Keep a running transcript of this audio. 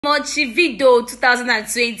Davido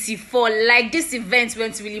 2024, like this event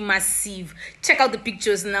went really massive. Check out the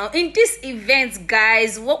pictures now. In this event,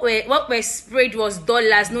 guys, what were sprayed was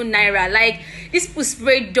dollars, no naira. Like these people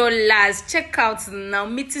sprayed dollars. Check out now,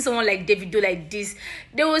 meeting someone like Davido like this,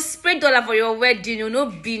 they will spray dollar for your wedding, you know,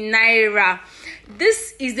 be naira.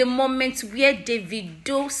 This is the moment where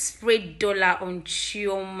Davido sprayed dollar on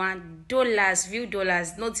Chioma. Dollars, real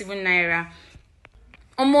dollars, not even naira.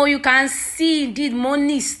 You can see the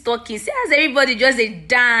money is talking. See as everybody just they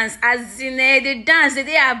dance, as in they dance,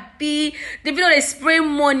 they happy. The video they spray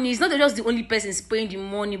money. It's not just the only person spraying the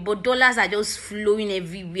money, but dollars are just flowing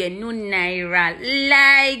everywhere. No naira.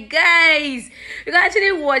 Like guys, you can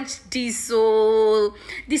actually watch this. So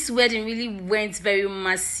this wedding really went very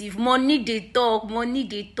massive. Money they talk, money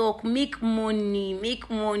they talk. Make money,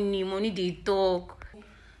 money they talk.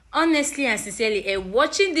 Honestly and sincerely,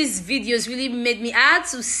 watching these videos really made me, I had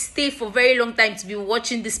to stay for a very long time to be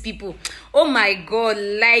watching these people. Oh my god,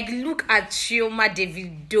 like look at Chioma,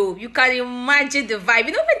 Davido. You can imagine the vibe.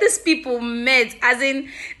 You know when these people met, as in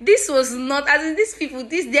this was not, as in these people,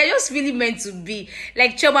 they're just really meant to be.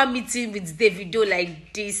 Like Chioma meeting with Davido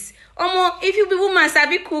like this. If you be woman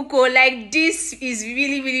sabi kuko, like this is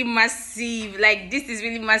really massive. Like this is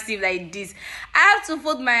really massive like this. I have to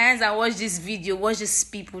fold my hands and watch this video, watch these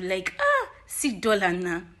people like see dollar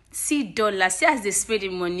now. See dollar, see as they spread the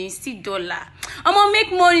money, see dollar.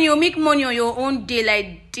 Make money on your own day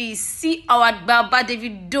like this. See our Baba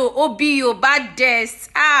Davido, Obi baddest.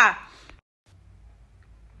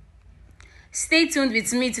 Stay tuned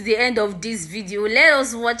with me to the end of this video. Let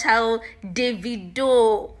us watch how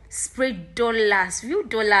Davido spread dollars, real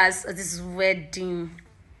dollars at this wedding.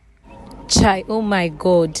 Chai, oh my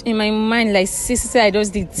god. In my mind, like sister, I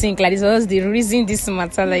just did think like this. I was the reason this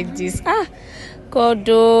matter like this. God,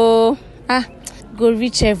 go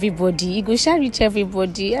reach everybody. You go shall reach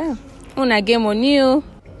everybody. Una get money.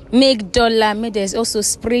 Make dollar. May there's also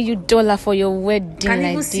spray you dollar for your wedding. Can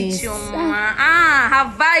like this. Chioma? Her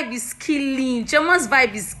vibe is killing. Chioma's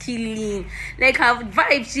vibe is killing. Like her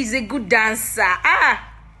vibe, she's a good dancer.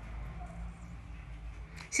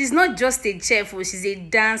 She's not just a chef, she's a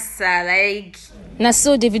dancer. Like now,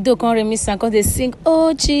 so Davido can remix and cause they sing,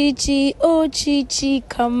 oh Chichi,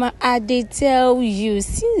 come on, I they tell you.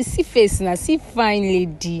 See face now, see fine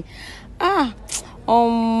lady.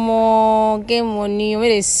 Get money. May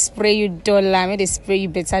they spray you dollar. May they spray you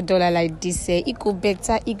better dollar like this. It go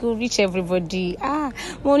better. It go reach everybody.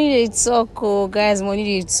 Money they talk, guys.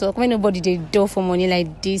 Money they talk. May nobody they do for money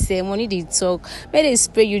like this. Money they talk. May they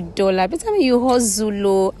spray you dollar. Better may you hustle.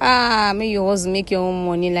 May you hustle, make your own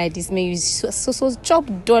money like this. May you so chop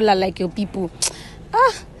dollar like your people.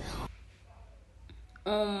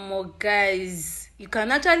 Guys, you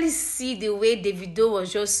can actually see the way Davido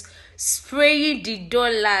was just spraying the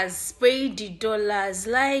dollars.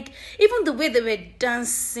 Like even the way they were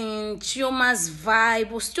dancing, Chioma's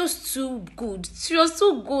vibe was just too good. She was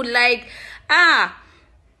so good. Like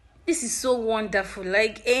this is so wonderful.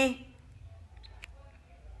 Like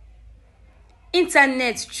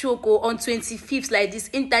internet choke on 25th like this.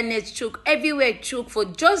 Internet choke everywhere, choke for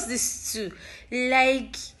just this two.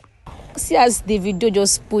 Like see as Davido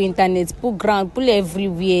just pull internet, pull ground, pull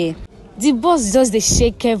everywhere. The boss just they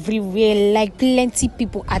shake everywhere. Like plenty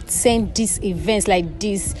people attend these events like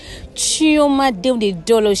this. Chioma deal the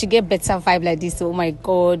dollar, she get better vibe like this. Oh my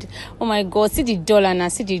god, see the dollar now,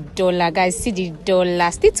 see the dollar, guys, see the dollar.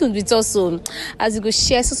 Stay tuned with us as you go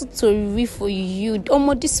share so story for you.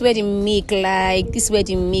 This wedding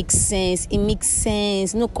makes sense. It makes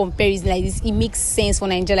sense. No comparison like this. It makes sense for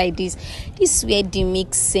Nigeria like this. This wedding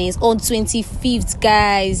makes sense. On 25th,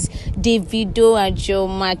 guys, Davido and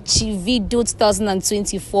Chioma Davido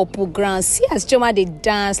 2024 program. See as Chioma they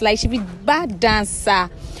dance like she be bad dancer.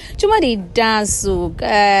 Chioma they dance, so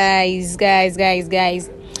guys.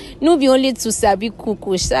 No be only to sabi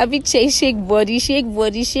kuku, sabi shake body. She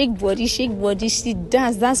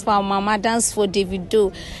dance for her mama, dance for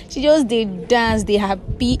Davido. She just they dance, they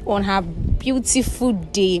happy on her beautiful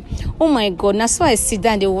day. Oh my god, that's why I sit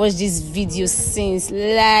down and they watch this video since.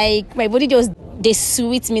 Like my body just they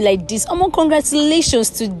sweet me like this. Congratulations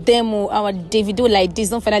to them, our Davido like this.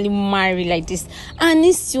 Don't finally marry like this. And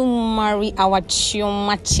needs to marry our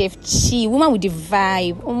Chioma Chef Chi, woman with the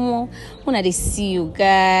vibe. When they see you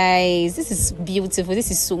guys, this is beautiful. This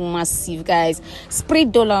is so massive, guys. Spray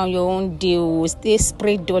dollar on your own deal. Stay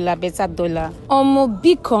spray dollar, better dollar.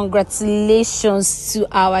 Big congratulations to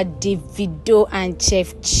our Davido and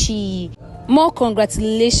Chef Chi. More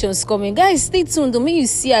congratulations coming, guys. Stay tuned. Don't make you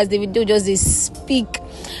see as Davido just they speak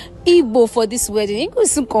Igbo for this wedding. You go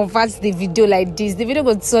soon convert the video like this. The video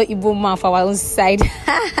go tell Igbo man for our own side.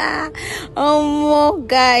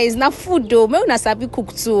 Guys, now food though. Maybe una sabi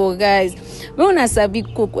cook too, guys. Maybe una sabi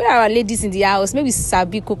cook. Where are our ladies in the house? Maybe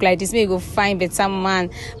sabi cook like this. Maybe go find better man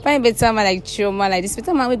like Chioma like this.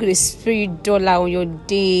 Better man we go spray $1 on your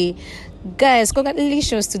day. Guys,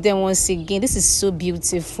 congratulations to them once again. This is so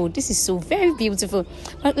beautiful. This is so very beautiful.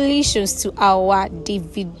 Congratulations to our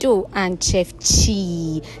Davido and Chef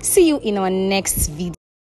Chi. See you in our next video.